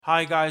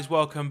Hi guys,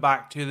 welcome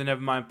back to the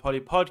Nevermind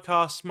Poly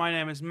podcast. My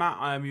name is Matt,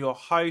 I am your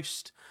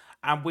host,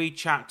 and we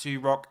chat to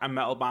rock and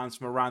metal bands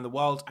from around the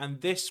world. And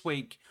this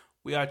week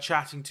we are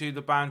chatting to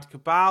the band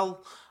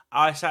Cabal.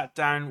 I sat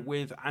down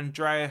with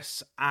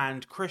Andreas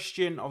and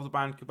Christian of the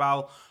band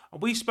Cabal, and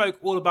we spoke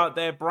all about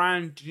their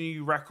brand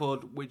new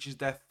record, which is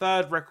their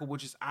third record,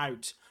 which is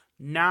out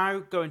now.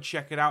 Go and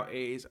check it out, it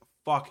is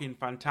fucking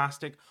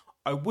fantastic.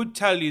 I would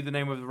tell you the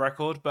name of the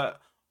record,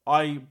 but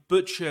I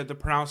butcher the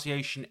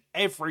pronunciation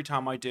every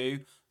time I do,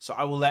 so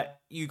I will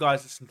let you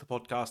guys listen to the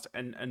podcast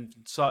and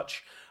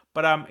such.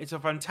 But it's a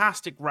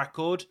fantastic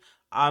record.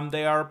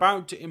 They are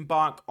about to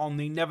embark on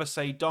the Never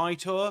Say Die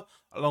tour,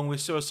 along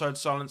with Suicide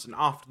Silence and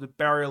After the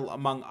Burial,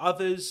 among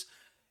others.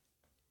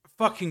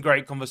 Fucking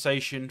great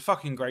conversation,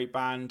 fucking great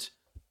band.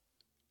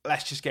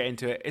 Let's just get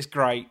into it. It's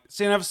great.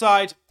 See you on the other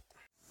side.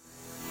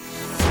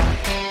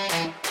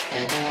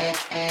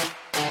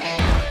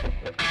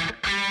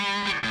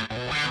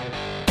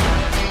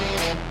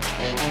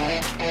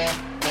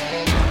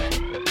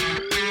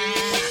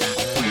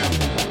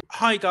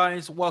 Hi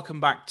guys, welcome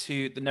back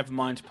to the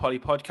Nevermind Poly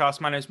podcast.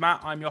 My name is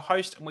Matt, I'm your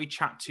host, and we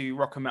chat to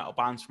rock and metal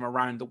bands from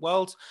around the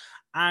world.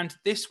 And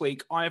this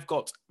week I've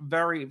got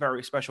very,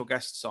 very special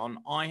guests on.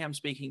 I am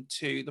speaking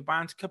to the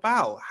band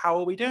Cabal. How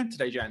are we doing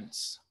today,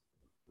 gents?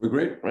 We're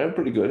great. We're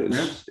pretty good.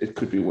 It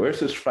could be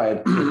worse. It's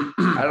Friday.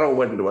 I don't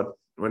know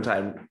when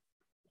time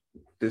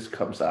this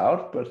comes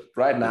out, but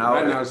right now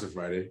it's a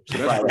Friday. So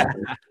that's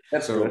Friday.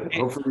 So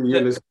hopefully you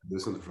listen to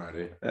this on the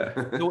Friday.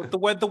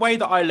 The way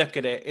that I look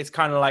at it, it's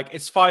kind of like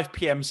it's 5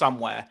 p.m.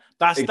 somewhere.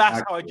 That's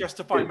how I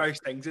justify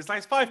most things. It's like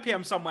it's 5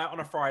 p.m. somewhere on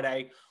a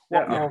Friday.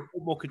 What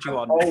more could you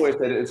want? Always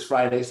said it's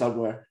Friday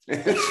somewhere.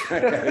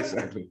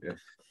 Exactly. Yeah.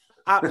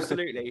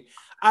 Absolutely.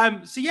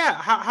 So yeah,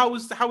 how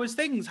was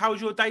things?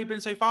 How's your day been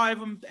so far?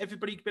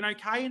 Everybody been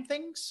okay and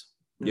things?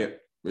 Yeah.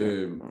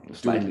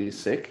 Slightly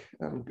sick.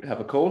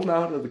 Have a cold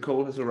now that the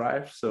cold has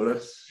arrived. So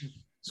it's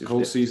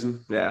cold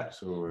season. Yeah.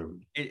 So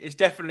it's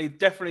definitely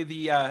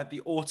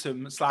the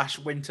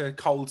autumn/winter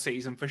cold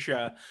season for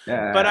sure.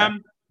 Yeah. But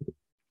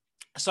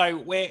so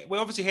we're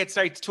obviously here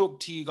today to talk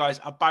to you guys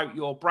about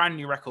your brand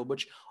new record,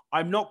 which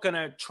I'm not going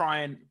to try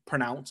and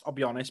pronounce, I'll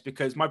be honest,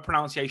 because my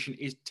pronunciation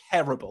is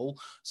terrible.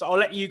 So I'll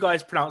let you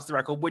guys pronounce the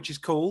record, which is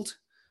called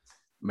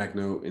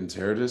Magno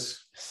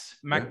Interitus.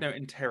 Magno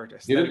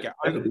Interitus. There we go.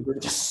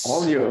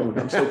 On your own.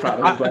 I'm so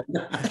proud of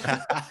you.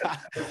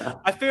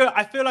 I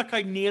feel like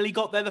I nearly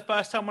got there the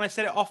first time when I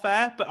said it off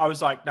air, but I was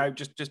like, no,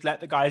 just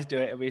let the guys do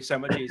it. It'll be so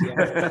much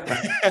easier.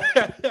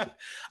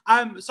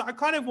 So I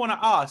kind of want to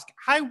ask,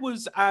 how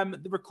was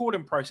the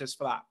recording process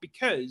for that?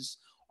 Because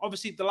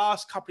obviously the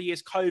last couple of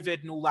years,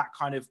 COVID and all that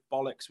kind of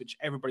bollocks, which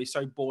everybody's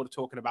so bored of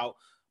talking about,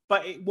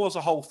 but it was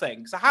a whole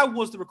thing. So how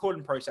was the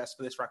recording process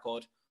for this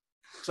record?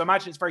 So I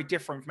imagine it's very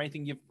different from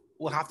anything you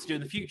will have to do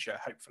in the future,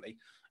 hopefully.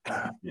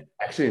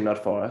 Actually,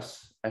 not for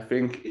us. I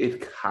think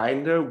it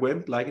kind of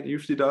went like it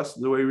usually does,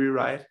 the way we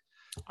write.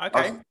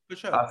 Okay, for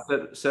sure. Our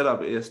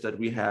setup is that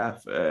we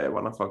have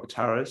one of our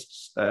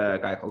guitarists, a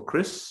guy called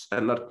Chris,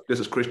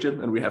 this is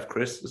Christian, and we have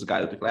Chris, this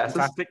guy with the glasses.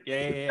 Fantastic,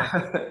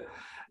 yeah.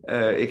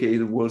 AKA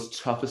the world's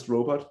toughest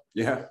robot.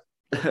 Yeah.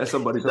 So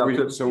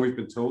we've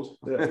been told.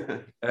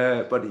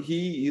 But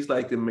he is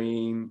like the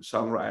main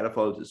songwriter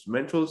for the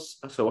instrumentals.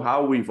 So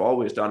how we've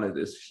always done it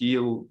is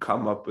he'll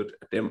come up with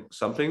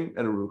something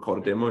and we'll record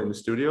a demo in the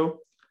studio,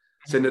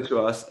 send it to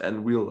us,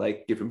 and we'll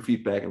like give him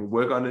feedback and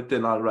work on it.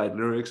 Then I'll write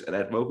lyrics and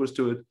add vocals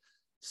to it,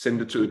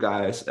 send it to the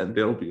guys, and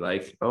they'll be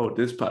like, "Oh,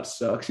 this part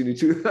sucks. You need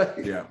to."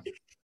 Yeah.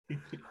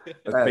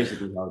 That's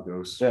basically how it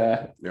goes.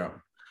 Yeah.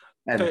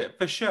 And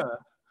for sure.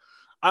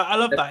 I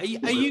love that.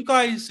 Are you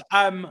guys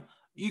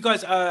you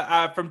guys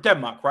are from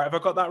Denmark, right? Have I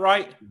got that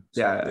right?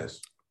 Yeah. Yes.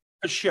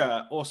 For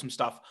sure. Awesome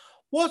stuff.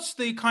 What's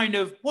the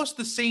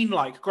scene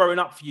like growing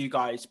up for you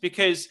guys?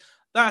 Because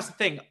that's the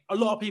thing. A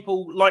lot of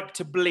people like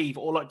to believe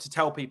or like to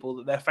tell people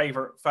that their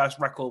favorite first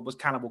record was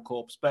Cannibal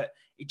Corpse, but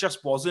it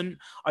just wasn't.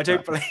 I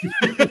don't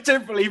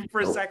believe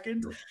for a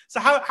second. So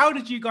how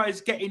did you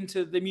guys get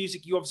into the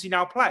music you obviously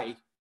now play?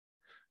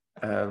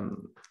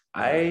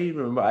 I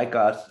remember I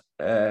got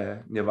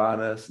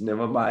Nirvana's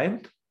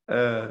Nevermind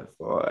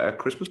for a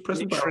Christmas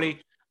present. Literally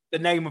the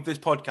name of this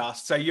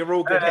podcast, so you're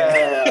all good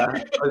here.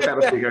 I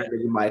kind of figured that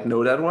you might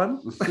know that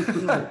one.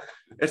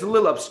 It's a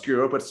little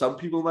obscure, but some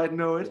people might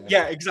know it.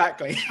 Yeah,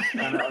 exactly.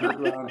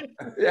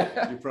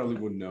 Yeah, you probably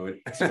wouldn't know it.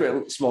 It's a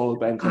very small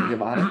band called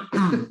Nirvana.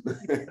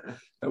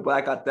 But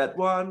I got that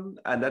one,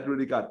 and that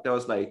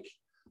was like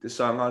the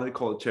song on it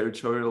called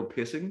Territorial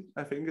Pissing,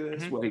 I think it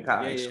is, where he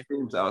kind of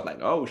screams. I was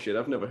like, oh shit,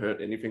 I've never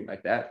heard anything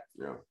like that.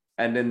 Yeah.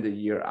 And then the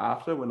year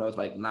after, when I was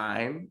like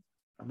 9,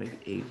 or maybe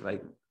 8,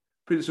 like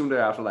pretty soon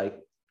thereafter, like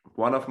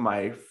one of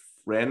my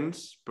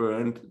friends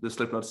burned the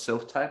Slipknot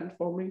self-titled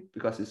for me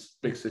because his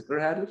big sister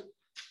had it.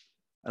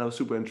 And I was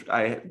super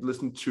I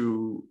listened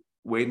to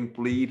Wait and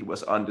Bleed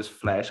was on this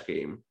Flash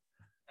game.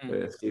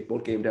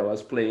 skateboard game that I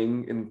was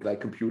playing in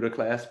like computer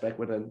class back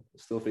when I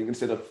still think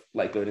instead of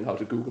like learning how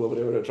to Google or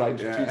whatever they're trying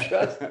to teach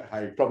us,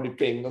 probably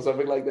Bing or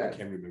something like that. I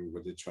can't remember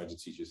what they tried to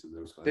teach us in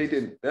those classes. They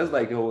didn't. That's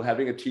like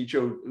having a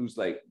teacher who's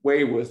like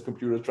way worse than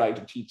computers trying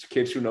to teach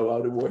kids who know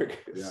how to work.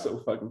 It's so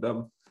fucking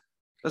dumb.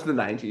 That's the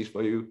 90s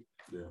for you.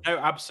 Yeah. No,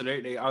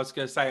 absolutely. I was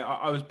going to say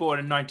I was born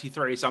in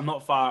 '93, so I'm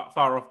not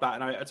far off that,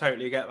 and I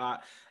totally get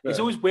that. Yeah. It's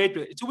always weird.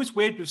 It's always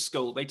weird with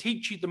school. They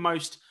teach you the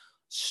most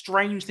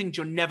strange things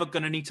you're never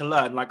going to need to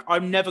learn. Like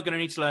I'm never going to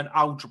need to learn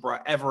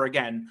algebra ever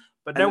again.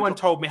 But no one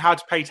told me how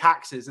to pay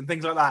taxes and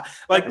things like that.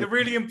 Like the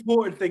really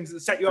important things that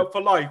set you up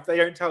for life, they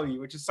don't tell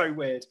you, which is so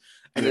weird.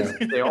 And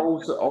they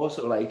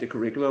also like the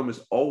curriculum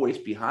is always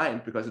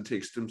behind because it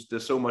takes them.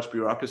 There's so much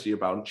bureaucracy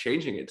about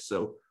changing it.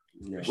 So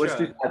once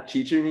they start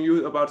teaching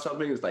you about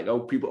something, it's like, oh,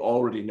 people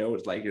already know.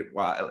 It's like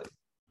wow.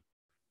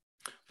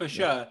 For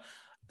sure.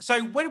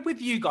 So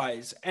with you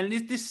guys, and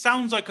this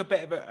sounds like a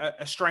bit of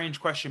a strange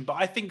question, but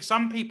I think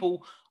some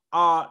people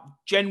are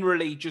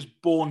generally just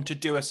born to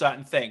do a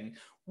certain thing.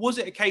 Was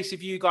it a case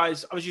of you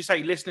guys, as you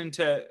say, listening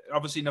to,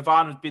 obviously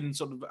Nirvana had been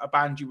sort of a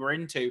band you were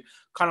into,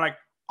 kind of like,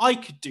 I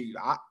could do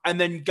that and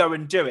then go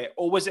and do it?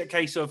 Or was it a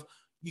case of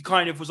you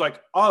kind of was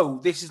like, oh,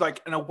 this is like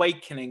an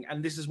awakening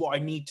and this is what I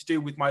need to do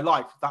with my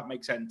life, if that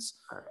makes sense?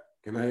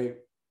 Can I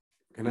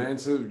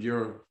answer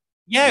your...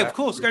 Yeah, of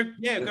course. Go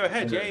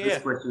ahead. This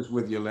question is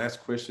with your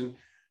last question,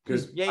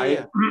 because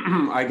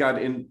I got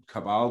in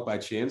Cabal by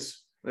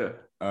chance. Yeah.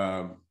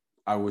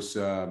 I was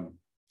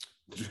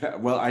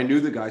well, I knew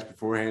the guys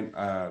beforehand,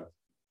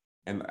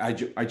 and I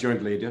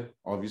joined later,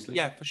 obviously.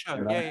 Yeah, for sure.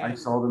 And I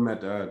saw them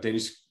at a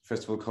Danish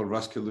festival called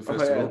Roskilde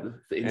Festival.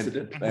 The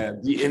incident.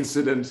 And, the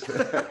incident.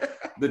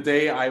 The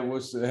day I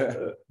was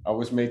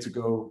made to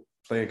go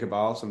play in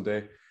Cabal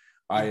someday.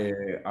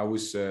 I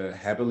was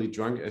happily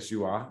drunk as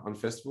you are on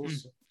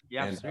festivals.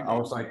 Yeah, and absolutely. I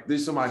was like,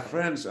 these are my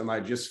friends, and I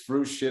just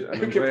threw shit at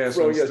Andreas.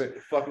 You kept throwing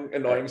your fucking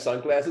annoying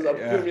sunglasses up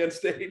to me on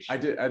stage. I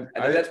did. And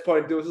at that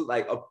point, this was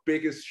like a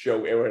biggest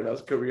show ever in our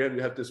career, and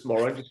you have this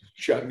moron just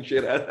chucking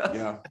shit at us.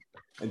 Yeah.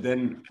 And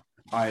then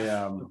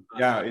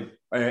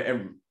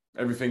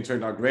everything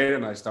turned out great,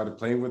 and I started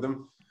playing with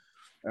them.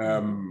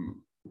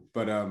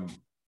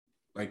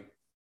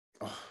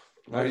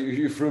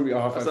 You threw me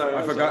off.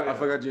 I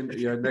forgot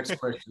your next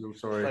question. I'm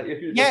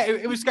sorry. Yeah,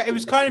 it was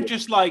kind of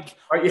just like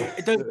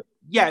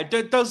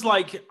it does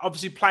like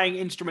obviously playing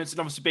instruments and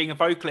obviously being a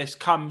vocalist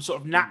come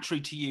sort of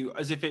naturally to you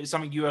as if it's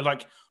something you were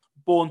like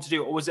born to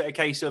do, or was it a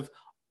case of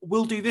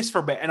we'll do this for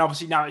a bit and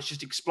obviously now it's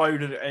just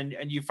exploded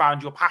and you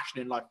found your passion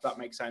in life, if that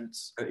makes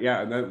sense?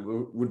 Yeah, and that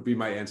would be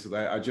my answer.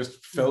 That I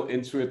just fell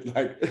into it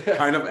like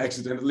kind of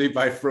accidentally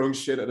by throwing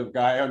shit at a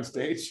guy on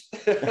stage.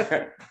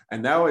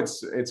 And now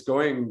it's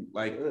going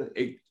like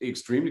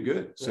extremely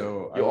good.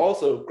 So you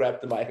also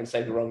grabbed the mic and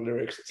sang the wrong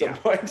lyrics at some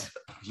point.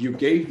 You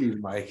gave me the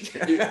mic.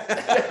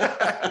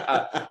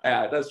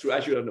 Yeah, that's true. I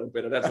should have known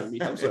better. That's on me.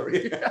 I'm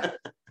sorry.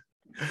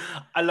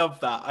 I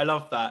love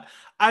that.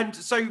 And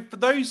so for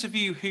those of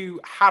you who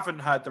haven't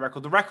heard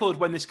the record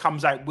when this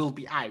comes out will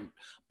be out.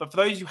 But for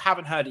those who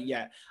haven't heard it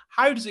yet,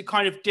 how does it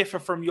kind of differ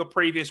from your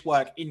previous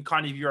work in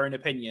kind of your own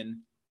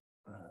opinion?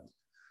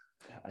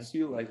 I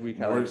feel like we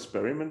kind of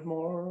experiment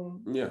more.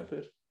 Yeah,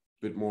 a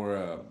bit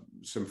more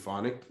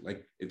symphonic.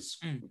 Like it's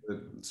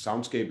the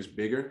soundscape is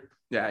bigger.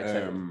 Yeah,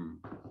 exactly.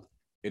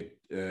 It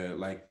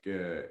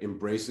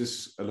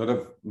embraces a lot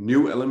of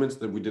new elements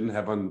that we didn't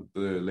have on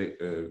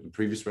the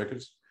previous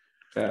records.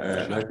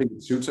 And I think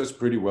it suits us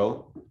pretty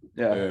well.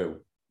 Yeah.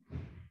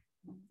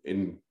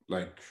 In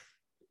like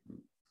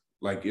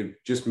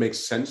it just makes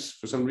sense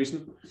for some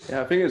reason.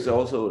 Yeah, I think it's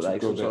also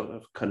like some sort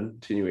of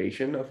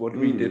continuation of what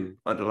we did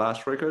on the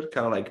last record,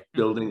 kind of like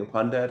building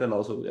upon that, and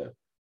also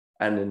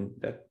and then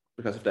that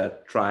because of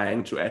that,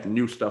 trying to add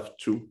new stuff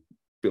to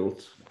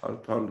build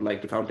upon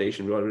like the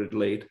foundation we already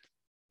laid.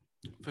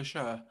 For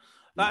sure.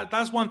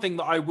 That's one thing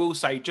that I will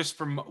say, just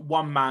from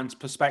one man's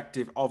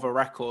perspective of a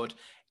record,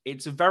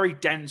 it's a very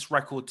dense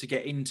record to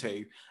get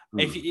into.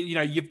 If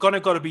you've got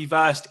to be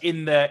versed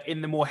in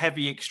the more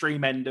heavy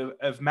extreme end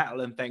of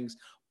metal and things,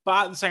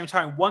 but at the same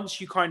time, once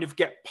you kind of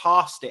get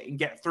past it and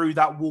get through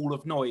that wall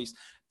of noise,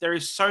 there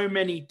is so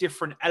many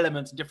different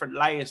elements and different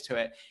layers to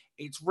it.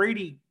 It's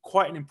really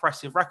quite an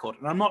impressive record,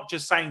 and I'm not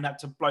just saying that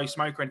to blow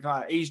smoke or anything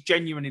like that. He's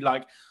genuinely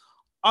like,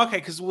 okay,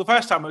 because the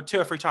first time or 2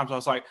 or 3 times I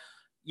was like,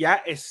 yeah,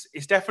 it's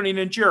definitely an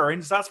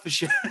endurance, that's for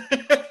sure.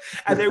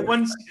 And then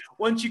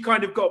once you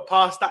kind of got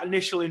past that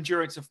initial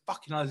endurance of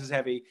fucking hell, this is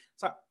heavy,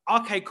 it's like,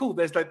 okay, cool.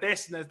 There's like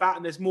this and there's that,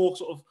 and there's more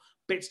sort of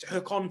bits to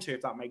hook onto,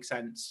 if that makes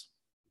sense.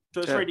 So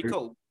it's really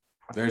cool.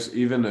 There's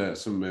even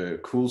some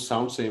cool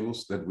sound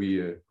samples that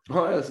we.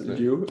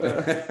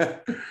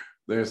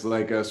 There's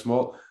like a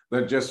small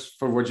that just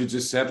for what you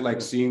just said,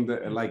 like seeing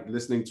the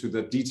listening to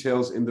the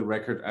details in the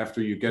record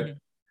after you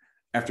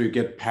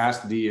get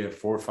past the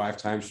 4 or 5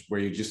 times where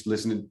you just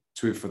listen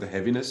to it for the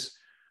heaviness.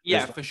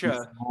 Yeah, for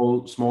sure.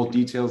 Small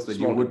details that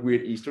you would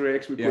weird Easter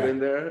eggs we put in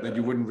there that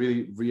you wouldn't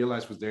really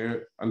realize was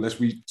there unless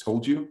we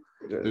told you.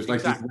 There's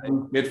like this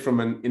one bit from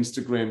an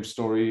Instagram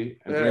story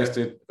Andreas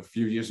did a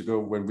few years ago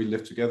when we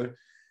lived together,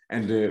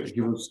 and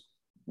he was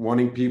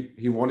wanting people.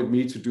 He wanted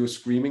me to do a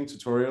screaming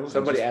tutorial.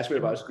 Somebody asked me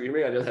about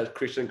screaming. I just had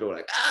Christian go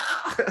like,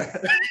 ah!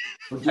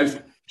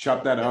 Just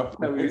chop that up.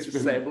 And we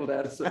sample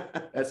that. So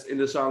that's in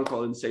the song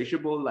called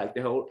Insatiable. Like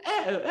the whole,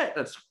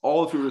 that's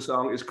all through the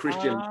song is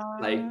Christian,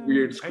 like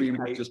weird scream,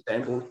 just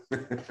sampled.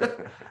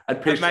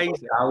 And pitch.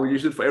 We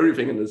use it for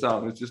everything in the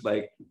song. It's just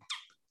like,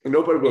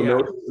 nobody will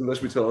know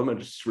unless we tell them,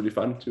 and it's really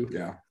fun too.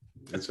 Yeah.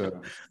 It's a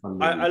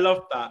I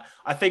love that.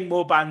 I think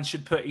more bands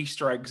should put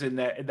Easter eggs in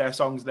their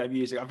songs, their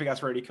music. I think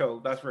that's really cool.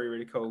 That's really,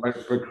 really cool.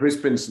 But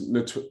Chris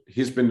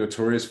he's been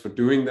notorious for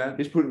doing that.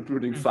 He's putting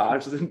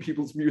farts in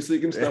people's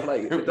music and stuff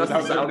like it.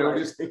 Doesn't sound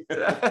noticing.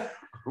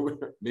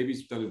 Maybe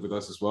he's done it with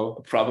us as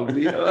well.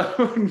 Probably.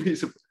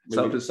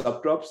 Some of the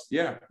sub drops.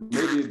 Yeah,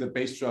 maybe the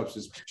bass drops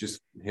is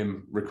just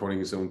him recording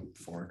his own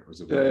fart or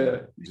something. Yeah.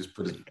 You just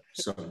put a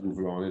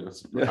subwoofer on it.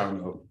 I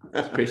don't know.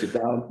 Just pitch it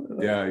down.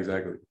 Yeah,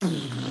 exactly.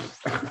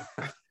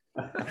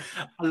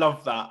 I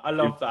love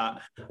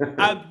that.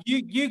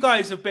 You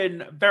guys have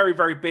been very,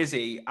 very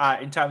busy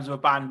in terms of a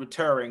band with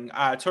touring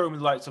with the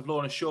likes of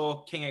Lorna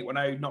Shore, King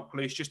 810, Knock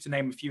Loose, just to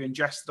name a few,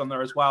 Ingested on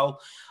there as well.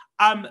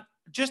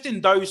 Just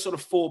in those sort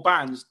of four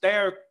bands,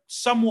 they're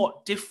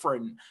somewhat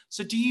different.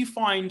 So do you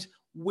find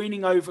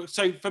winning over?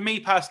 So for me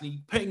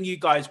personally, putting you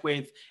guys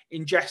with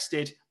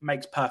Ingested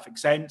makes perfect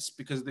sense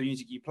because of the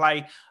music you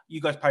play.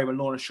 You guys play with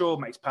Lorna Shore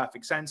makes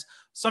perfect sense.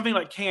 Something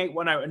like King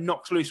 810 and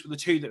Knock Loose were the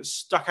two that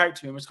stuck out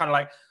to me. It was kind of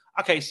like,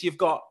 okay, so you've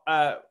got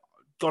God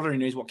only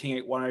knows what King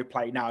 810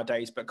 play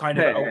nowadays, but kind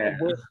of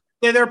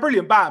they're a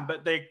brilliant band,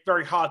 but they're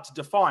very hard to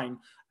define.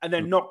 And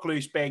then Knock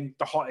Loose being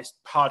the hottest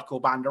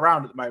hardcore band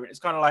around at the moment, it's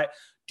kind of like,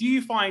 do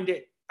you find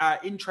it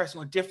interesting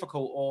or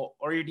difficult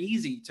or even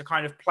easy to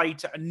kind of play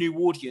to a new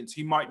audience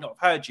who might not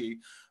have heard you?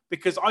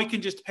 Because I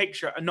can just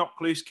picture a Knock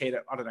Loose kid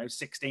at, I don't know,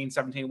 16,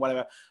 17,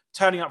 whatever,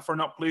 turning up for a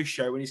Knock Loose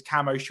show in his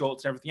camo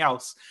shorts and everything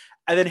else,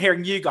 and then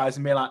hearing you guys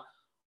and being like,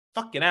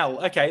 fucking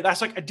hell, okay,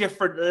 that's like a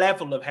different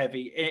level of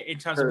heavy in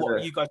terms of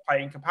what you guys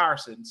play in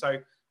comparison. So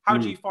how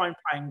do you find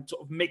playing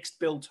sort of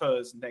mixed bill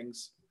tours and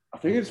things? I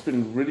think it's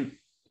been really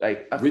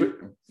like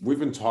we've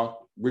been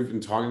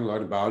talking a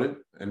lot about it,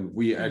 and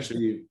we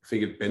actually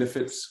think it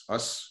benefits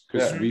us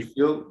because we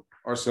feel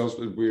ourselves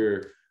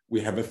that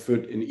we have a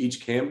foot in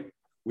each camp.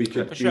 We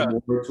could be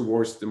more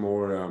towards the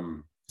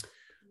more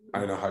I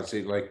don't know how to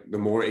say it, like the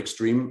more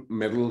extreme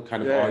metal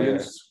kind of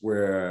audience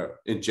where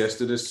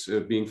Ingested is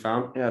being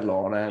found. Yeah,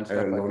 Lorna and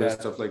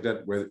stuff like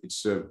that, where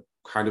it's a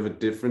kind of a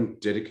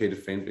different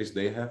dedicated fan base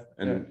they have,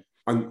 and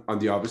on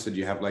the opposite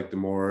you have like the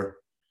more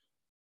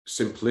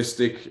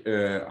simplistic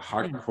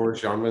hardcore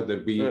genre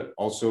that we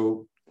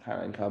also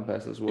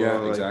encompass as well.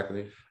 Yeah,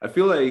 exactly. I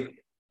feel like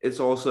it's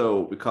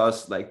also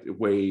because like the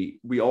way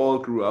we all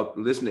grew up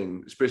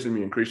listening, especially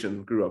me and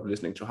Christian grew up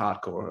listening to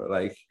hardcore.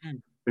 Like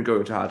been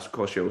going to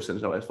hardcore shows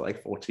since I was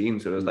like 14,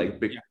 so it was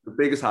like the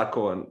biggest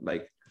hardcore and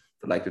like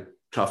the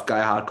tough guy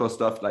hardcore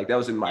stuff. Like that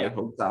was in my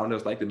hometown. It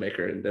was like the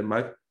Maker in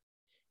Denmark.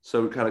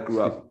 So we kind of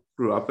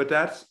grew up with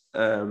that.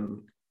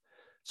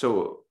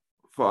 So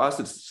for us,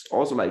 it's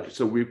also like,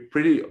 so we've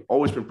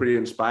always been pretty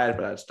inspired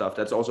by that stuff.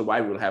 That's also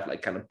why we'll have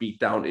like kind of beat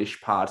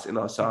down-ish parts in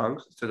our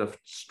songs instead of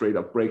straight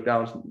up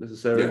breakdowns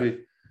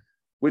necessarily,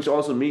 which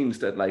also means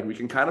that like we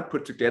can kind of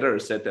put together a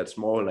set that's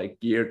more like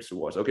geared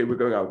towards, okay, we're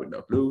going out with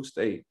no blue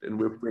state and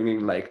we're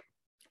bringing like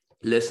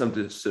less of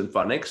the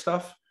symphonic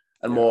stuff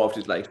and more of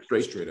this like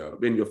straight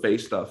up in your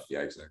face stuff.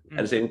 Yeah, exactly.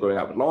 And same going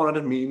out with Lorna,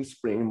 that means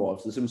bringing more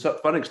of the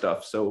symphonic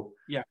stuff. So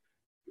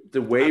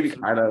the way we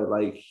kind of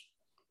like,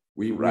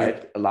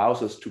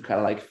 allows us to kind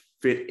of like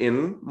fit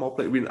in more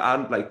play. We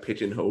aren't like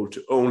pigeonholed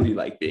to only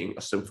like being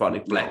a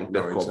symphonic blank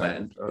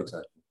band.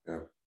 Exactly.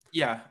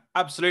 Yeah,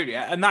 absolutely.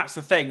 And that's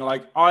the thing.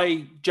 Like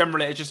I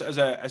generally, just as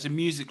a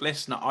music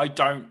listener, I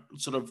don't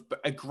sort of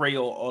agree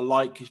or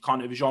like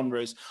kind of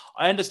genres.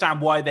 I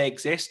understand why they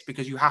exist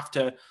because you have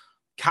to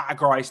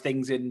categorize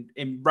things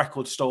in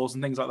record stores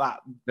and things like that.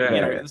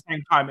 At the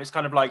same time, it's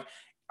kind of like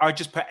I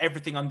just put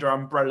everything under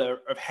umbrella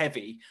of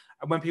heavy.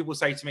 And when people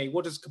say to me,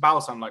 what does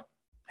Cabal sound like?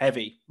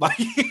 Heavy, like,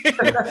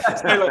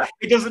 so like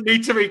it doesn't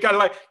need to be kind of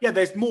like,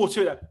 there's more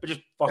to it, but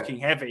just fucking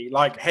heavy,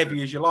 like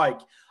heavy as you like.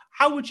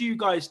 How would you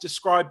guys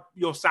describe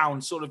your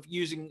sound, sort of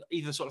using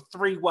either sort of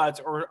 3 words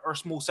or a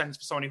small sentence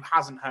for someone who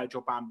hasn't heard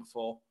your band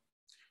before?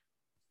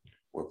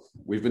 Well,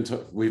 we've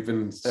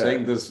been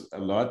saying this a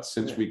lot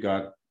since we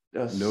got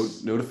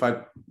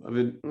notified of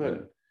it.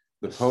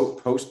 The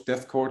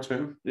post-deathcore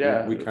term,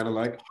 we kind of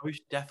like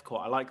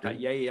post-deathcore. I like that.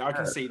 Yeah, I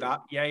can see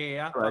that.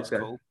 Yeah. That's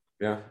cool.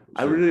 Yeah,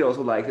 I really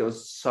also like there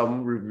was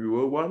some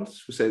reviewer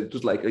once who said it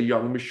was like a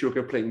young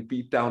Meshuggah playing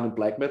beat down and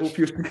black metal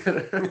fused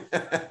together.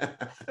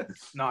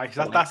 Nice,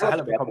 that's a hell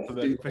of a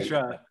compliment for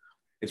sure.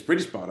 It's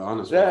pretty spot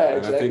on as well. Yeah, and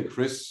exactly. I think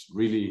Chris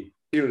really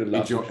he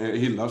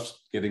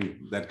loves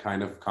getting that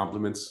kind of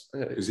compliments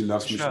because he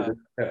loves Meshuggah.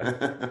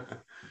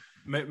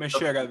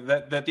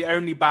 Meshuggah, that the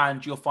only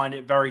band you'll find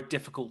it very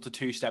difficult to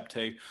two-step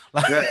to.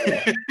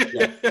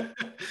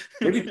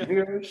 Maybe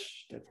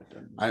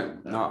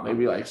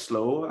maybe like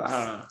slow.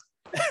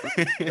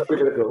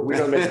 We're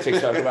gonna make a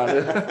TikTok about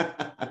it.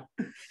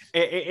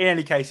 In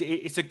any case,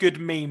 it's a good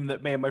meme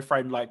that me and my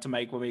friend like to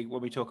make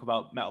when we talk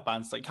about metal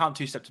bands. Like, you can't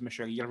two-step to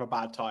Meshuggah, you'll have a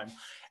bad time.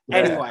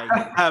 Anyway,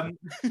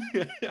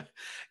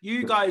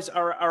 you guys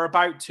are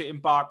about to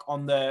embark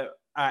on the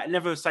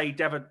Never Say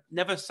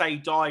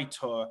Die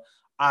tour,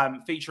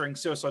 featuring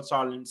Suicide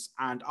Silence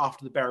and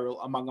After the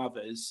Burial, among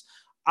others.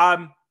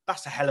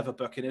 That's a hell of a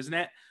booking, isn't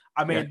it?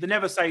 I mean, the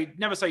Never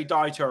Say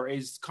Die tour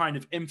is kind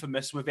of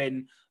infamous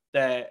within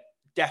the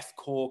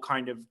deathcore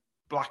kind of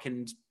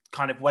blackened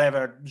kind of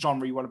whatever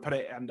genre you want to put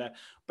it under,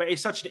 but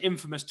it's such an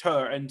infamous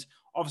tour, and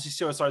obviously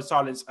Suicide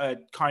Silence are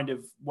kind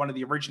of one of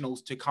the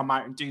originals to come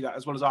out and do that,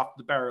 as well as After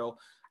the Burial.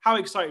 How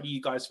excited are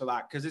you guys for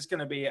that? Because it's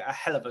going to be a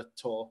hell of a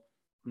tour.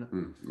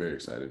 Very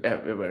excited. Yeah,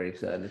 we're very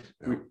excited.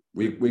 Yeah.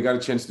 We got a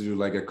chance to do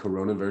like a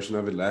Corona version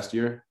of it last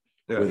year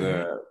with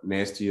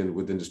Nasty and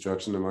Within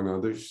Destruction, among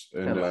others.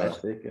 And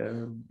Leipzig,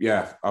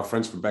 our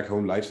friends from back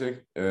home,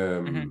 Leipzig,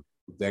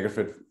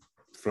 Daggerford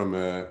from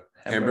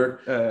Hamburg.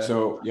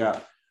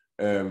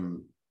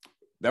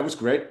 That was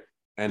great.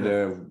 And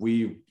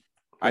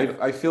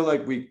I feel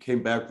like we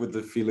came back with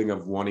the feeling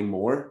of wanting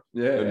more.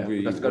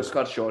 Because it got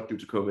cut short due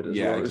to COVID as well.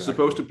 Exactly. It's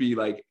supposed to be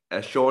like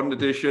a shortened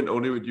edition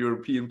only with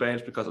European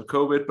bands because of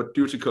COVID, but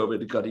due to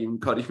COVID, it got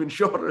even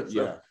shorter. So.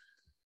 Yeah.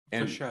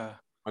 And for sure.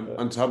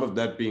 On top of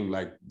that being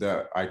like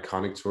the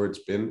iconic tour it's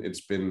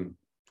been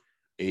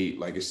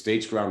a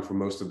stage ground for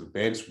most of the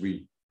bands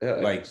we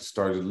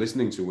started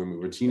listening to when we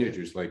were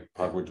teenagers, like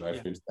Parkway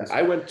Drive, for instance.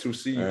 I went to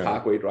see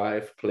Parkway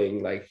Drive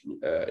playing like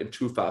in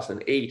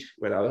 2008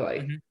 when I was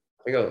like,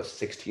 I think I was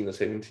 16 or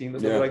 17 or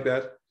something like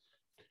that,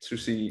 to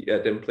see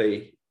them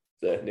play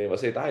the Never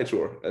Say Die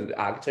tour. And the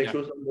architecture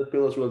was on the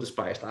bill as well,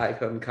 Despised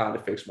Icon,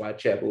 Carnifex,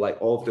 Whitechapel, like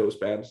all of those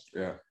bands.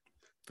 Yeah,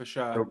 for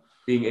sure. So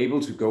being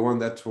able to go on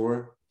that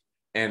tour,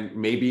 and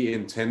maybe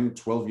in 10,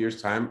 12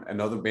 years time,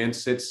 another band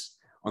sits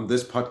on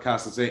this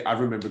podcast and say, I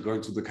remember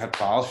going to the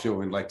Cabal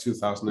show in like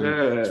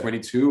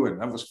 2022,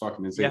 and that was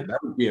fucking insane. Yeah. That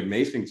would be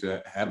amazing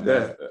to have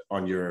that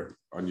on your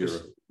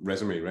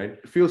resume, right?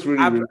 It feels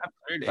really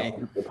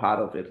a part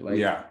of it. Like,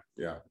 yeah,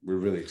 we're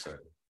really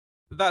excited.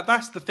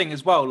 That's the thing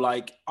as well.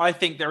 Like, I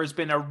think there has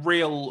been a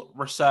real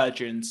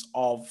resurgence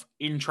of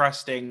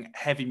interesting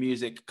heavy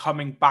music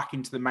coming back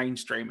into the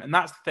mainstream, and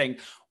that's the thing.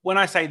 When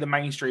I say the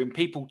mainstream,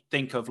 people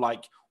think of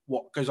like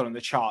what goes on in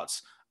the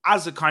charts.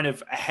 As a kind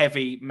of a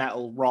heavy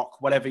metal,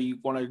 rock, whatever you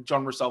want to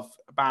genre yourself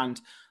a band,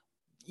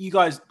 you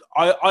guys,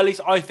 at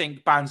least I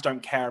think bands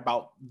don't care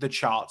about the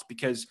charts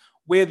because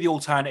we're the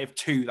alternative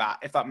to that,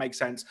 if that makes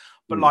sense.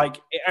 But like,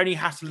 it only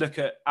has to look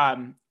at,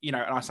 and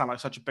I sound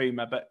like such a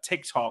boomer, but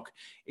TikTok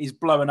is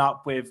blowing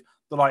up with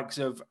the likes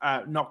of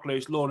Knock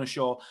Loose, Lorna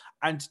Shore.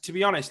 And to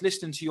be honest,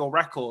 listening to your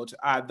record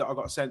that I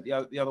got sent the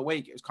other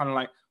week, it was kind of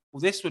like, well,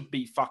 this would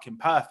be fucking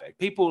perfect.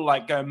 People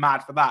like going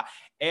mad for that.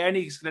 It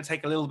only is going to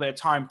take a little bit of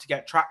time to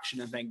get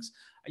traction and things.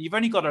 And you've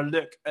only got to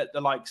look at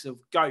the likes of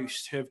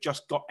Ghost, who have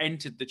just got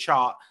entered the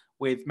chart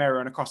with Mirror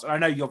and Across. And I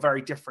know you're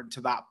very different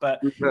to that,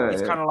 but it's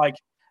kind of like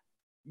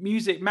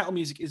metal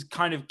music is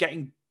kind of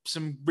getting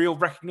some real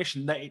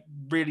recognition that it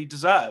really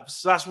deserves.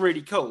 So that's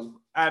really cool.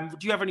 Do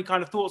you have any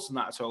kind of thoughts on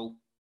that at all?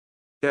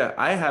 Yeah,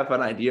 I have an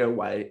idea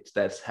why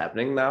that's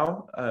happening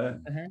now.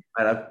 And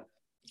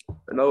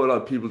I know a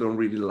lot of people don't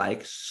really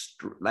like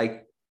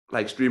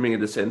streaming in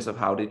the sense of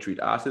how they treat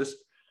artists,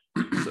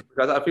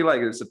 because I feel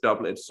like it's a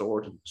double-edged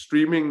sword.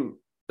 Streaming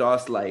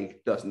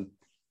doesn't.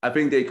 I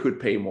think they could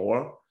pay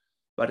more,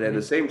 but at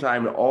the same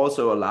time, it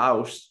also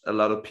allows a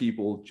lot of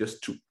people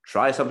just to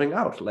try something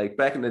out. Like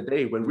back in the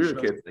day when we were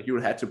kids, you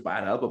had to buy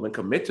an album and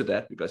commit to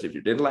that, because if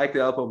you didn't like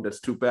the album, that's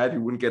too bad.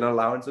 You wouldn't get an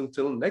allowance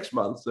until next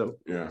month. So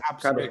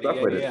absolutely, kind of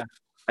stuff with it.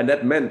 And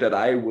that meant that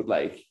I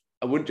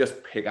wouldn't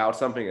just pick out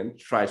something and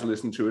try to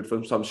listen to it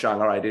from some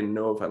genre I didn't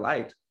know if I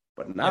liked.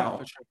 But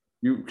now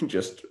you can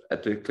just,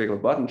 at the click of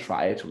a button,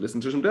 try to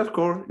listen to some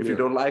deathcore. If you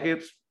don't like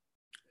it,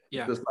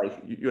 just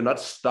like you're not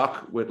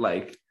stuck with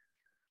like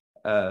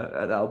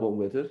an album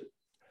with it.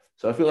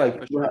 So I feel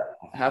like you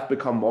have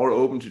become more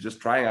open to just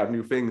trying out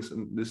new things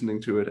and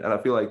listening to it. And I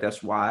feel like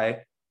that's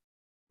why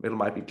metal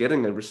might be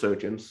getting a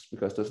resurgence,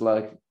 because there's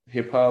like the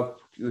hip hop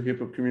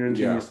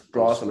community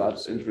draws a lot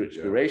of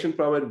inspiration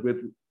from it,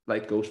 with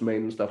like Ghostman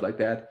and stuff like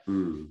that,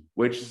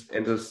 which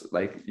enters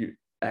like you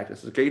act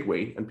as a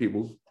gateway, and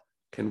people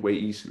can way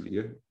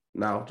easily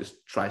now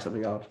just try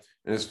something out.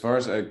 And as far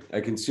as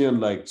I can see on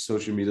like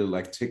social media,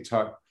 like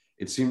TikTok,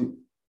 it seems,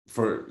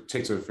 for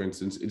TikTok, for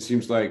instance, it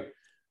seems like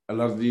a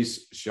lot of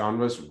these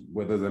genres,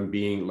 whether them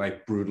being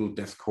like brutal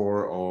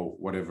deathcore or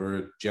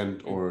whatever,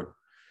 djent or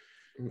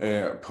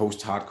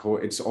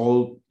post-hardcore, it's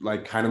all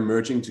like kind of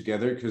merging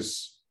together,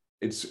 because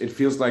it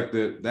feels like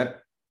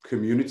that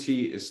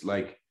community is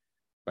like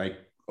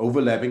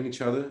overlapping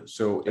each other.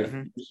 So if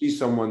you see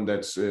someone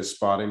that's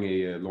spotting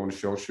a Lorna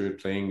Shore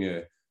shirt playing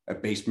a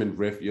basement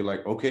riff, you're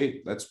like,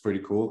 okay, that's pretty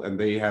cool. And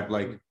they have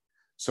like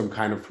some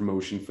kind of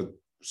promotion for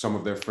some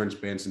of their friends'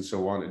 bands and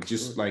so on. It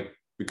just like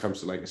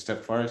becomes like a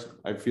step forward.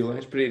 I feel like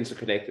it's pretty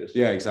interconnected.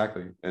 Yeah,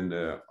 exactly. And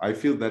I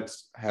feel that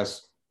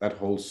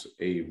holds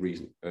a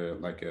reason,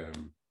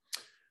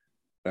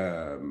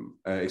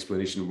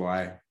 explanation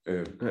why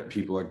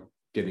people are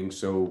getting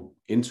so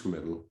into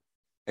metal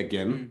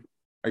again.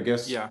 I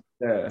guess. Yeah.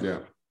 Yeah.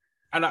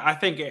 And I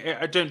think,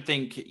 I don't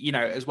think,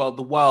 as well,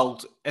 the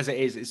world as it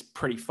is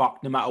pretty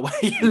fucked no matter where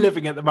you're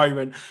living at the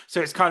moment.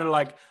 So it's kind of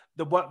like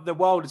the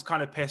world is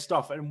kind of pissed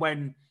off. And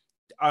when,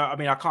 I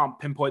mean, I can't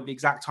pinpoint the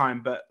exact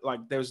time, but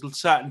like there was a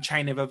certain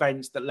chain of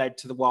events that led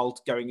to the world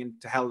going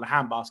into hell in a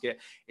handbasket.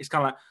 It's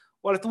kind of like,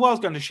 well, if the world's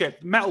going to shit,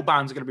 the metal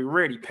bands are going to be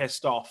really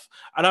pissed off.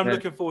 And I'm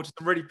looking forward to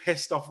some really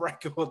pissed off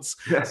records.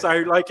 Yeah. So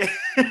like,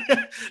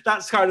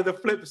 that's kind of the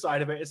flip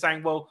side of it. It's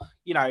saying, well,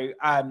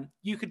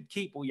 you could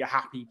keep all your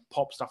happy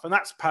pop stuff and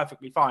that's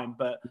perfectly fine.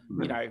 But,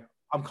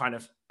 I'm kind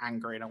of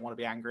angry and I want to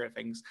be angry at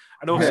things.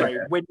 And also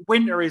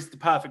winter is the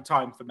perfect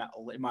time for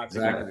metal, in my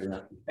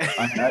opinion.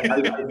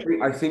 Exactly.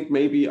 I think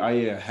maybe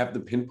I have the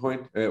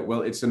pinpoint.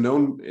 Well, it's a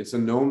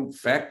known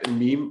fact and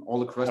meme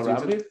all across the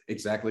internet.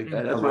 Exactly.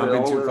 Around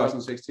in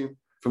 2016.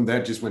 From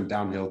there, it just went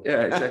downhill.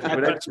 Yeah,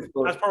 exactly.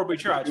 That's probably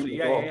true, actually.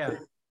 Yeah.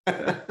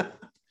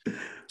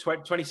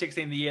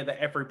 2016, the year that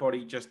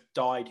everybody just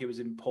died who was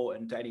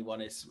important to anyone.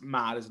 It's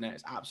mad, isn't it?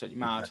 It's absolutely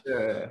mad.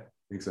 Yeah,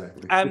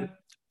 exactly.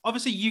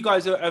 Obviously, you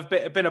guys have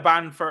been a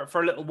band for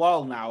a little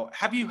while now.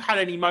 Have you had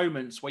any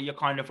moments where you're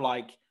kind of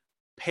like,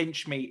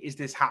 pinch me, is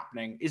this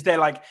happening? Is there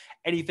like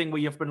anything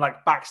where you've been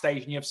like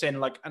backstage and you've seen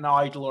like an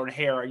idol or a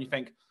hero and you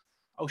think,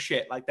 oh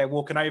shit, like they're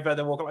walking like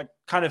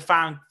kind of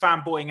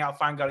fanboying out,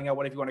 fangirling out,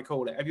 whatever you want to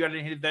call it. Have you had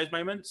any of those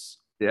moments?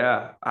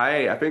 Yeah,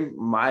 I think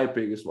my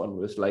biggest one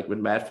was like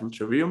when Matt from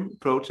Trivium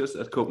approached us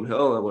at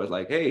Copenhell and was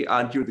like, hey,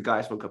 aren't you the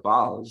guys from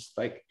Cabal? It's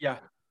like, yeah.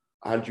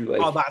 Aren't you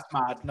like... Oh, that's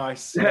mad.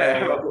 Nice.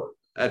 Yeah.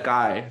 A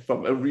guy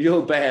from a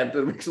real band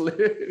that was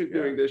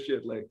doing this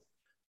shit, like,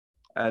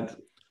 and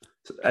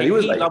he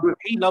was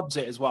he loves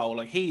it as well.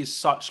 Like he's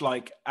such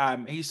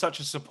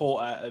a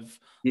supporter of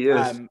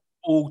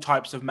all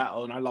types of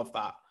metal, and I love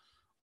that.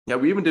 Yeah,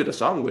 we even did a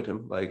song with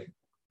him, like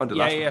on the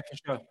last one. For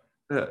sure.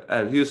 Yeah,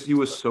 and he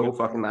was so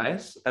fucking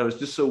nice. And it was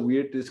just so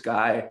weird. This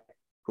guy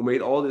who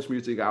made all this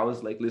music I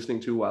was like listening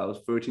to while I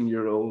was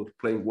 13-year-old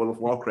playing World of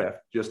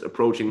Warcraft, just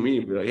approaching me,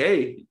 and be like,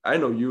 "Hey, I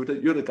know you.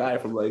 You're the guy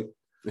from like."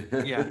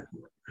 Yeah.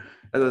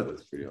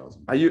 That's pretty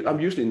awesome. I'm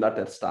usually not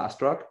that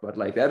starstruck, but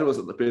like that was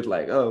a bit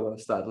like, oh, I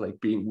started like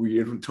being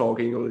weird and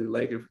talking or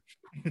like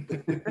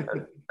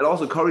and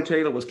also Corey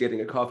Taylor was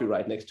getting a coffee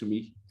right next to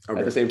me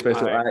at the same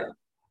festival.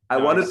 I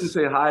wanted to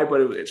say hi,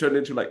 but it turned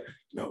into like,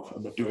 no,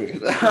 I'm not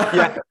doing it.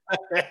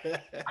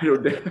 I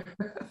don't dare.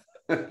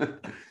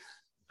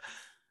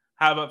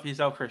 How about for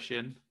yourself,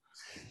 Christian?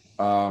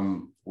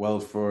 Well,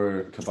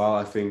 for Cabal,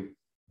 I think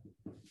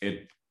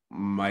it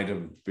might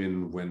have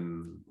been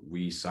when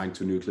we signed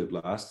to Nuclear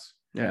Blast.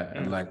 Yeah.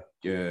 And like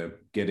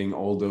getting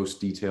all those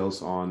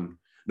details on...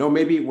 No,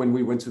 maybe when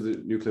we went to the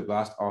Nuclear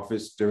Blast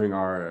office during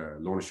our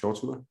Lorna Shore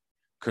tour,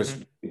 because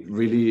it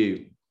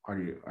really... I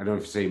don't know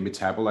if you say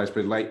metabolized,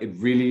 but like it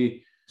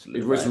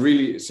was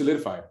really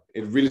solidified.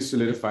 It really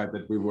solidified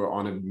that we were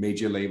on a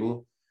major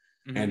label,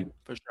 and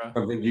for sure.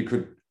 Something you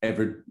could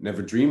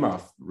never dream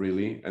of,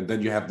 really. And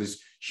then you have this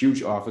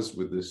huge office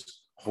with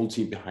this whole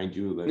team behind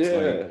you.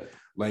 That's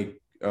like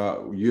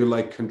you're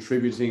like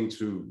contributing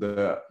to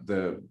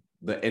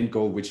the end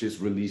goal, which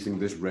is releasing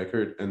this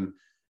record, and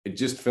it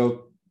just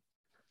felt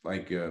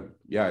like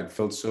it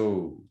felt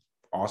so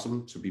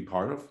awesome to be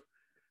part of,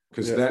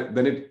 because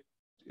then it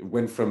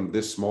went from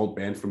this small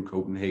band from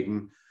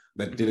Copenhagen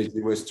that did a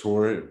US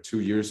tour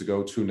 2 years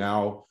ago to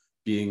now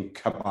being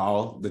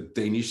Cabal, the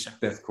Danish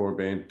deathcore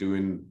band,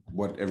 doing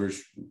whatever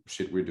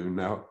shit we're doing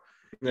now.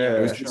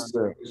 Yeah,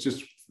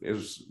 it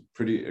was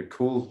pretty a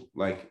cool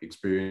like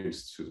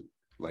experience to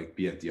like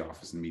be at the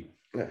office and meet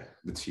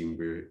the team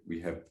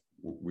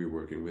we're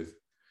working with.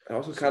 I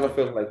also kind of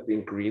felt like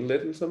being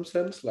greenlit in some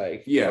sense,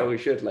 like we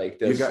should like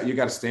you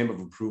got a stamp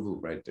of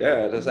approval right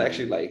there. Yeah, that's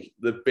actually like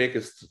the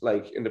biggest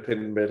like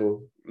independent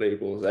metal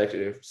labels.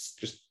 Actually, it's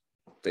just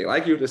they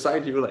like you,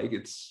 decide you, like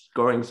it's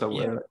going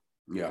somewhere.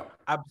 Yeah,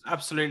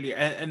 absolutely.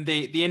 And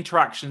the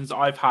interactions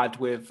I've had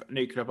with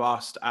Nuclear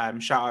Blast,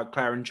 shout out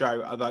Claire and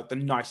Joe, are like the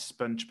nicest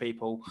bunch of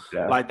people.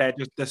 Yeah. Like they're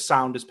just the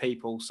soundest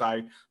people.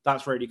 So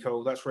that's really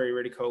cool. That's really,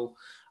 really cool.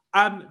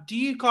 Do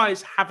you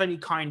guys have any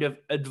kind of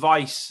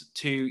advice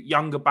to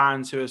younger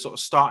bands who are sort of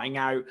starting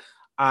out,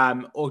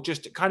 or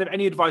just kind of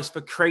any advice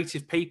for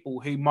creative people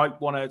who might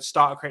want to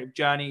start a creative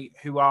journey,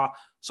 who are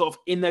sort of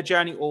in their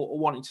journey or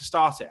wanting to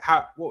start it?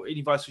 What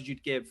advice would you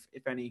give,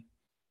 if any?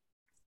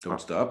 Don't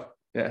stop.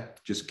 Yeah,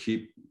 just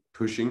keep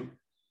pushing.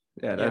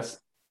 Yeah, that's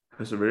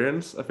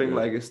perseverance. I think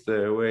like it's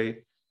the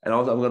way. And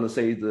also, I'm gonna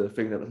say the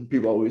thing that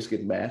people always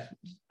get mad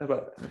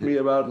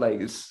about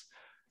like is.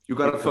 You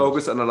got to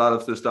focus on a lot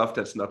of the stuff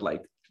that's not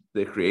like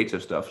the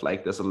creative stuff.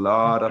 Like there's a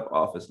lot of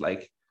office,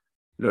 like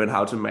learn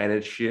how to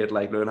manage shit,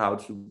 like learn how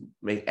to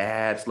make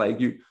ads,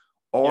 like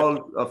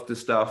all of the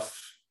stuff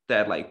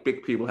that like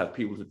big people have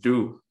people to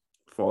do.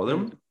 for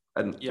them.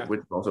 And Yeah.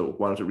 which is also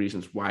one of the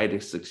reasons why they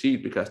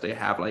succeed, because they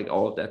have like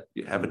all of that.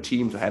 You have a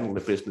team to handle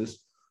the business.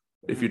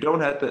 If you don't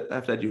have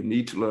that, you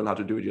need to learn how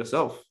to do it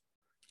yourself.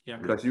 Yeah.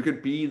 Because you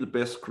can be the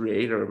best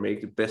creator,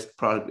 make the best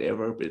product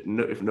ever, but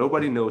if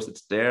nobody knows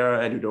it's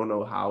there and you don't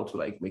know how to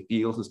like make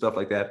deals and stuff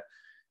like that,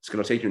 it's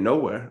gonna take you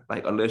nowhere.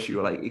 Like unless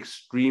you're like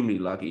extremely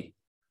lucky.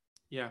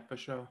 Yeah, for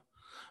sure.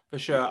 For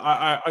sure.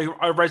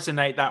 I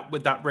resonate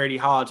with that really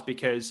hard,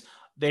 because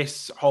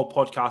this whole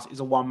podcast is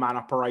a one-man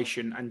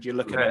operation, and you're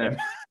looking at him.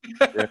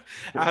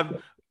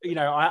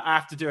 I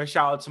have to do a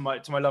shout out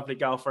to my lovely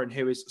girlfriend,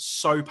 who is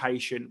so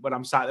patient when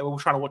I'm sat there. We're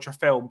trying to watch a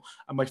film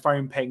and my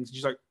phone pings and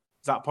she's like,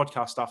 "Is that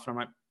podcast stuff?" And I'm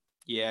like,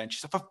 "Yeah." And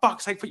she's like, "For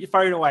fuck's sake, put your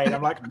phone away." And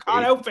I'm like, "I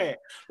can't help it."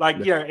 Like,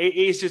 it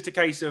is just a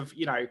case of,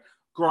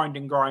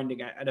 grinding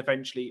it, and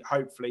eventually,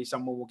 hopefully,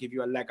 someone will give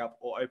you a leg up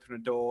or open a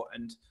door,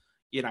 and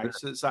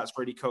so that's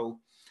really cool.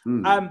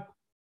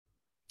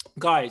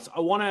 Guys,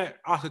 I want to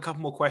ask a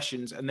couple more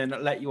questions and then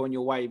let you on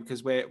your way,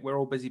 because we're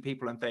all busy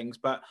people and things.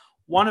 But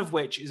one of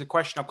which is a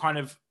question I've kind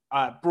of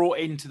brought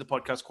into the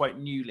podcast quite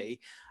newly,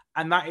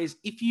 and that is,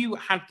 if you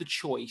had the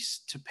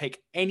choice to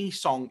pick any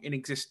song in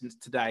existence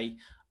today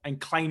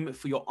and claim it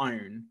for your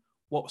own,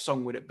 what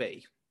song would it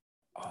be?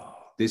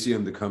 Dizzy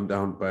on the Come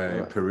Down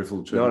by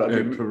Peripheral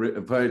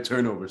by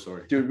Turnover.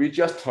 Sorry, dude, we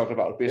just talked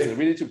about business.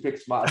 We need to pick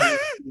smart.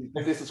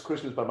 This is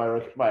Christmas by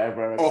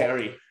Mariah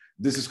Carey.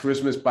 This is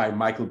Christmas by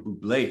Michael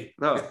Bublé.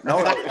 No,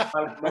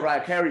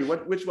 Mariah Carey.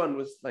 Which one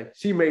was like?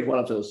 She made one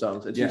of those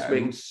songs, and she's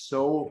making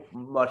so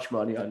much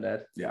money on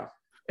that. Yeah.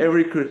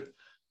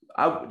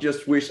 I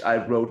just wish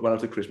I wrote one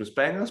of the Christmas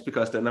bangers,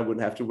 because then I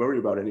wouldn't have to worry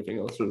about anything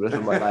else for the rest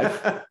of my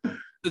life.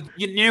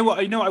 You know what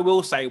I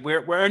will say?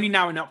 We're only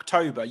now in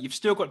October. You've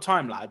still got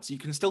time, lads. You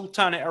can still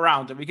turn it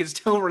around, and we can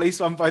still release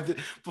one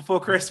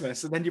before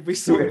Christmas, and then you'll be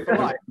sorted for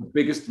life. The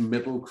biggest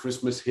metal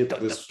Christmas hit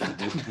this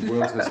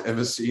world has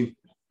ever seen.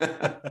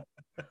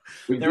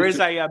 There is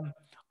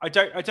I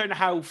don't know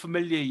how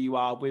familiar you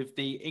are with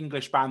the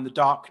English band The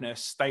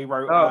Darkness. They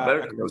wrote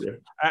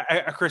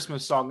a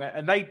Christmas song,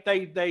 and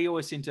they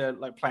always seem to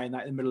like playing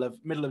that in the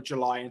middle of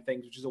July and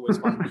things, which is always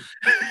fun.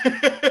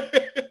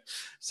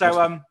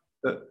 So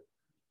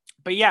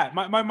but yeah,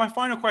 my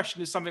final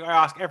question is something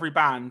I ask every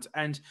band,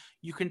 and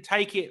you can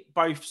take it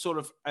both sort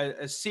of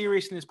as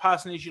serious and as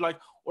personally as you like,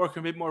 or it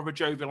can be more of a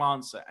jovial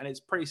answer. And it's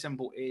pretty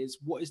simple: is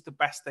what is the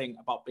best thing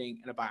about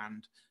being in a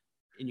band,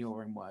 in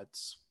your own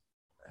words?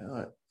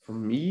 For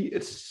me,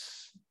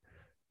 it's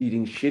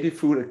eating shitty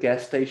food at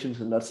gas stations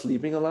and not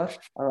sleeping a lot.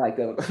 I like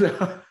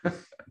that.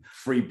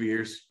 Free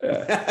beers.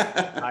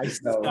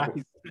 Nice.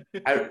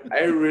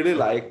 I really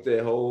like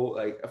the whole,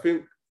 like, I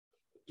think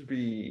to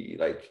be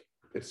like,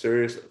 it's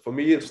serious. For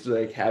me, it's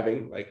like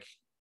having like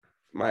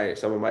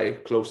some of my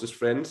closest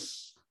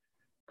friends,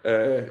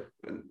 for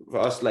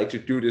us, like to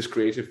do this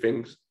creative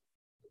things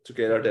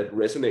together that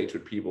resonates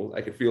with people.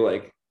 I can feel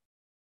like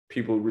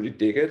people really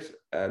dig it,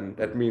 and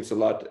that means a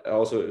lot.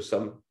 Also,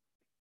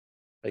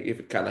 if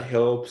it kind of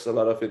helps, a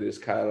lot of it is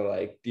kind of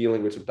like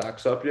dealing with some dark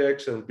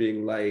subjects and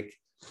being like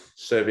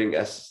serving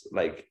as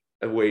like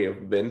a way of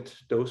vent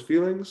those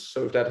feelings.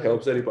 So if that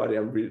helps anybody,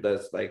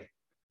 that's like,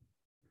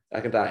 I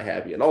can die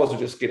happy. And also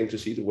just getting to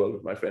see the world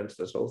with my friends.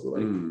 That's also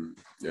like,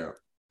 yeah,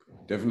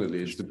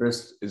 definitely. It's the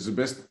best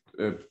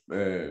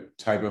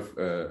type of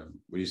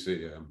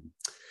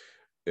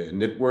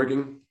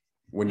networking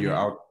when you're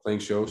out playing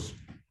shows.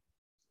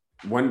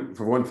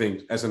 For one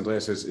thing, as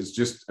Andreas says, it's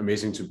just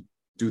amazing to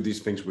do these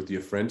things with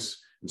your friends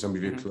and some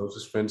of your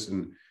closest friends,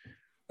 and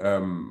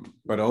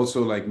but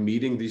also like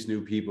meeting these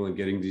new people and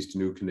getting these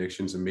new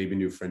connections and maybe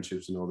new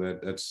friendships and all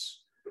that.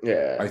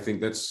 I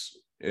think that's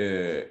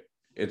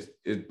it's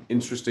an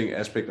interesting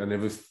aspect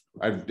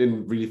I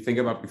didn't really think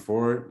about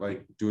before,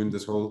 like doing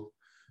this whole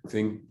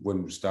thing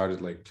when we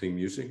started like playing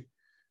music.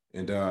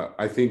 And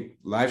I think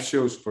live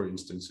shows, for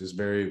instance, is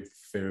very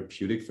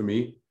therapeutic for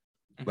me.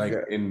 Like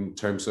in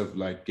terms of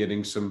like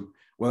getting some,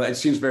 well, it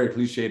seems very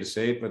cliche to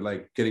say it, but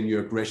like getting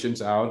your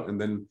aggressions out and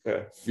then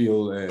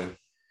feel,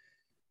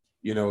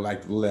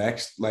 like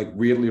relaxed, like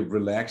weirdly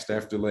relaxed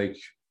after like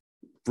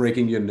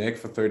breaking your neck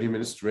for 30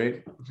 minutes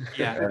straight.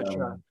 Yeah,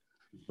 sure.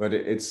 But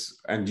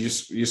and you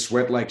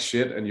sweat like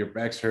shit and your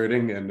back's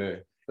hurting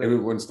and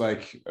everyone's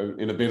like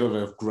in a bit of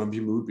a grumpy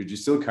mood, but you're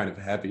still kind of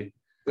happy.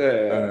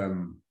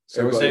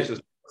 So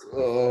it's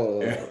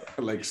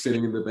like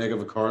sitting in the back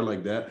of a car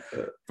like that,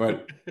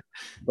 but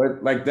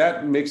like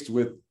that mixed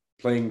with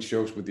playing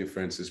shows with your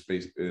friends is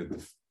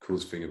the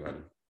coolest thing about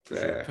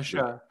it. For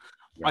sure.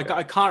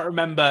 I can't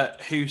remember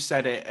who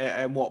said it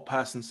and what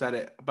person said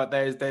it, but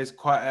there's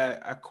quite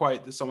a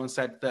quote that someone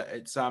said that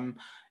it's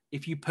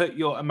if you put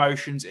your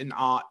emotions in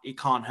art, it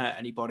can't hurt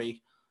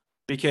anybody,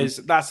 because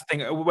that's the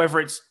thing.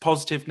 Whether it's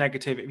positive,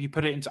 negative, if you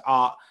put it into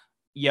art,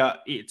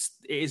 it's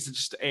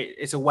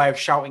a way of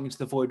shouting into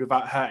the void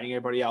without hurting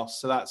everybody else.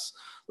 So that's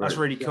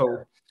really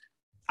cool.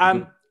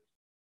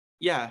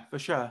 Yeah, for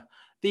sure.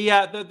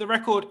 The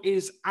record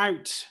is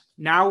out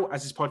now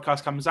as this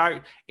podcast comes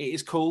out. It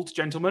is called,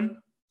 gentlemen,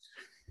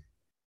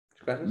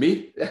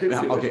 Me?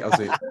 Okay, I'll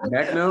say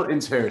Magno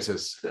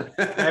Interitus.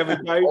 There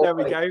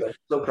we go.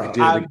 So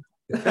proud.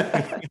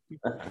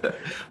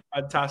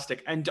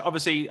 Fantastic. And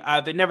obviously,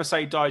 the Never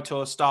Say Die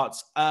tour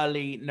starts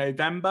early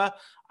November.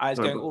 It's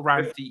going all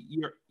around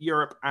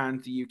Europe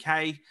and the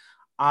UK.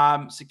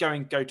 So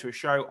go to a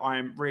show.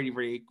 I'm really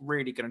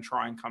going to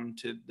try and come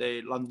to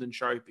the London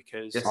show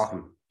because it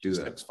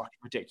looks fucking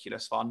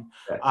ridiculous fun.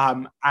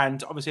 Yeah.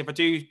 And obviously, if I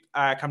do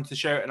come to the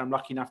show and I'm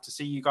lucky enough to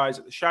see you guys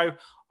at the show,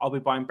 I'll be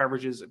buying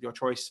beverages of your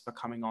choice for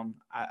coming on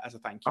as a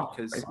thank you,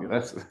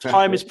 because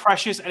time is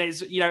precious, and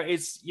it's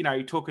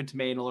talking to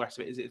me and all the rest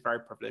of it is very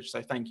privileged. So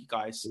thank you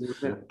guys.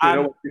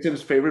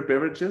 His favorite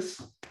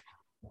beverages?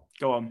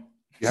 Go on.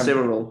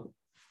 Several.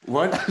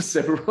 What?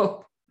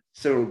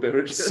 Several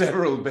beverages.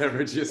 Several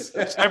beverages.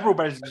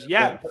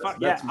 Yeah. I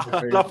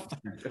love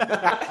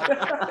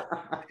that.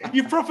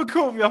 You proper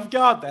caught me off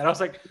guard there. I was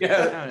like,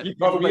 you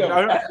probably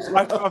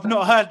I've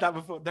not heard that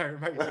before. No,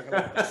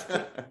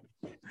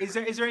 Is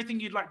there anything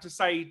you'd like to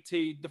say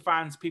to the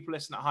fans, people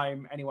listening at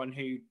home,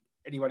 anybody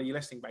you're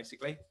listening,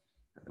 basically?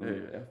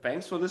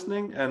 Thanks for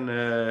listening, and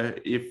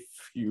if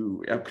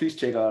you please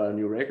check out our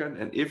new record,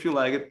 and if you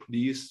like it,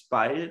 please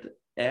buy it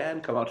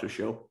and come out to a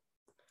show.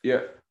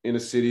 Yeah, in a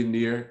city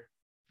near.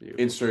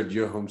 Insert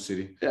your home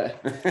city. Yeah,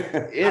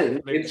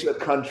 insert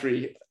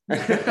country.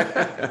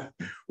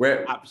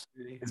 Where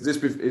absolutely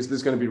is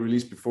this going to be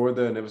released before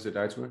the Never Say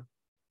Die tour?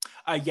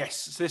 Yes,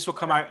 so this will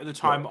come out at the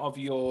time of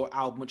your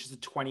album, which is the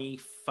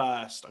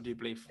 21st, I do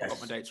believe. I've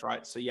got my dates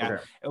right. So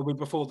it'll be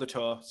before the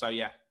tour. So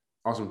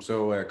awesome.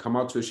 So come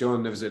out to a show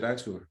on Never Say Die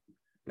tour.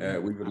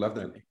 We would love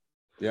that.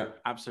 Yeah,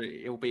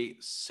 absolutely. It'll be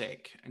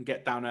sick, and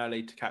get down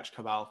early to catch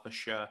Cabal for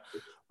sure.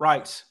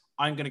 Right,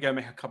 I'm going to go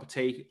make a cup of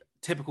tea.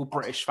 Typical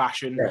British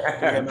fashion. Make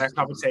a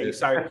cup of tea.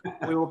 So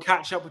we will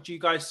catch up with you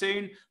guys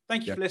soon.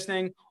 Thank you for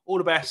listening. All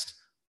the best.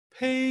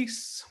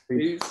 Peace.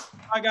 Peace.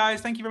 Bye,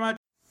 guys. Thank you very much.